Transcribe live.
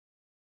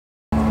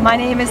My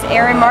name is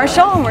Erynn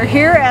Marshall, and we're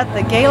here at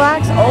the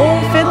Galax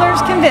Old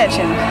Fiddlers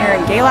Convention here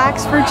in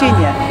Galax,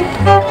 Virginia.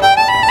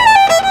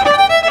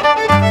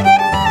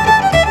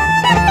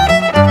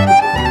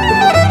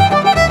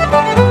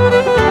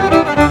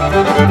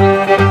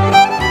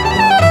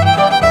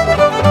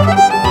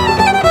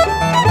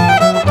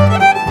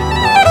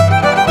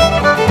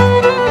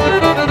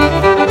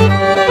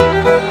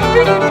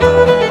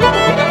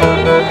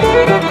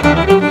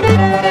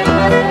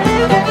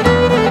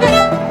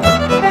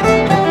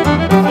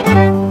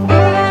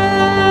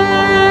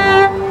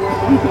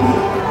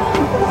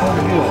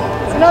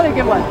 Another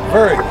good one.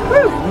 Very.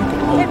 Woo!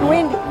 Getting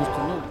windy.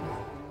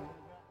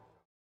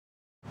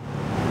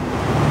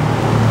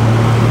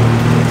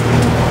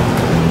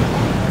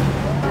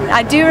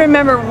 I do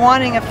remember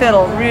wanting a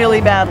fiddle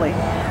really badly.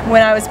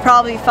 When I was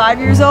probably 5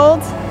 years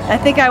old, I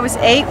think I was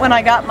 8 when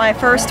I got my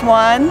first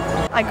one.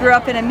 I grew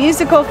up in a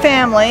musical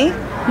family,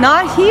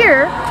 not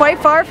here, quite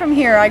far from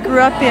here. I grew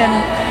up in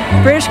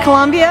British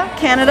Columbia,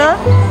 Canada.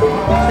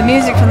 The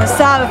music from the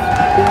South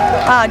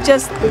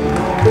just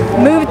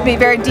moved me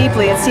very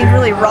deeply. It seemed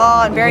really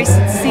raw and very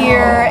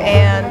sincere,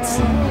 and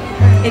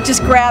it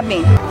just grabbed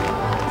me.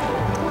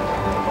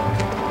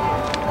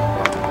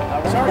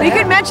 We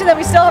could mention that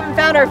we still haven't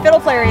found our fiddle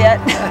player yet.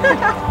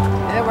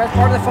 Yeah, well, that's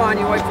part of the fun.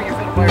 You wait for your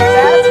fiddle player. That's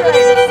right.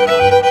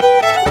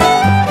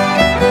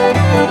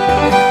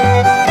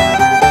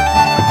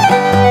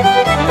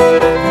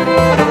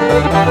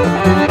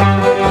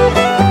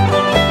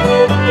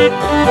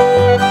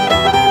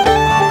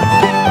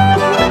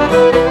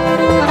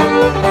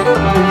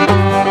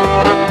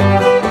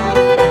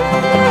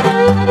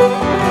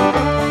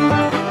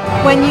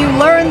 When you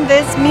learn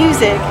this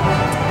music,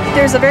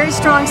 there's a very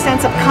strong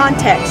sense of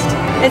context.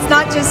 It's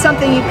not just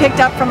something you picked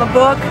up from a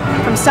book,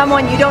 from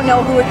someone you don't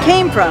know who it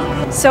came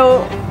from.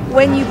 So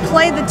when you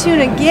play the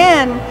tune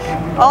again,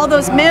 all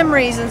those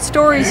memories and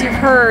stories you've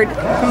heard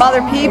from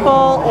other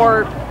people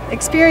or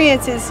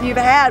experiences you've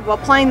had while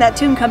playing that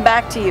tune come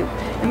back to you.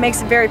 It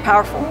makes it very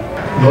powerful.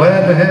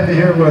 Glad to have you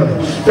here with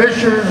us.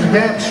 Fisher's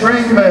Gap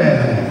String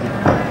Band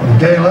from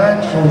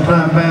Galax,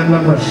 full-time band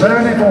number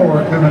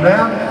 74 coming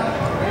out.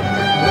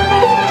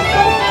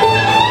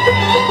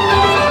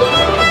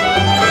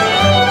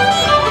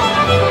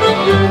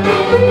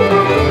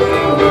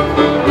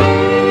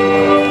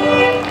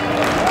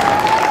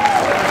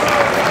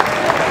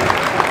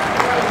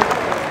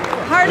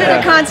 Harder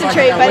to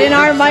concentrate, but in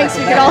our mics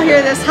we could all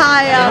hear this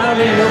high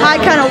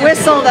kind of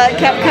whistle that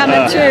kept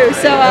coming through.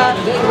 So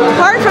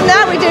apart from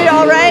that, we did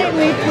all right.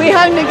 We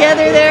hung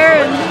together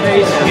there, and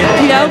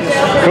you know.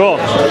 Cool.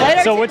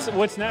 So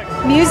what's next?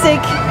 Music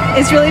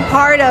is really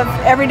part of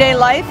everyday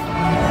life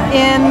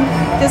in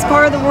this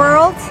part of the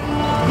world.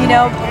 You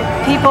know,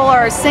 people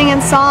are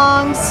singing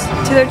songs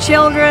to their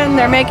children.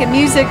 They're making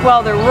music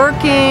while they're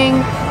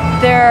working.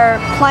 They're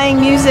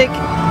playing music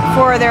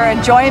for their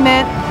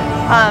enjoyment.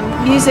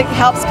 Music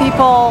helps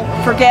people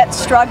forget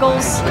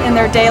struggles in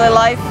their daily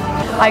life.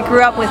 I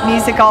grew up with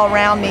music all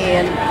around me,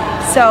 and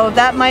so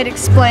that might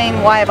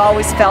explain why I've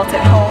always felt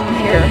at home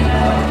here.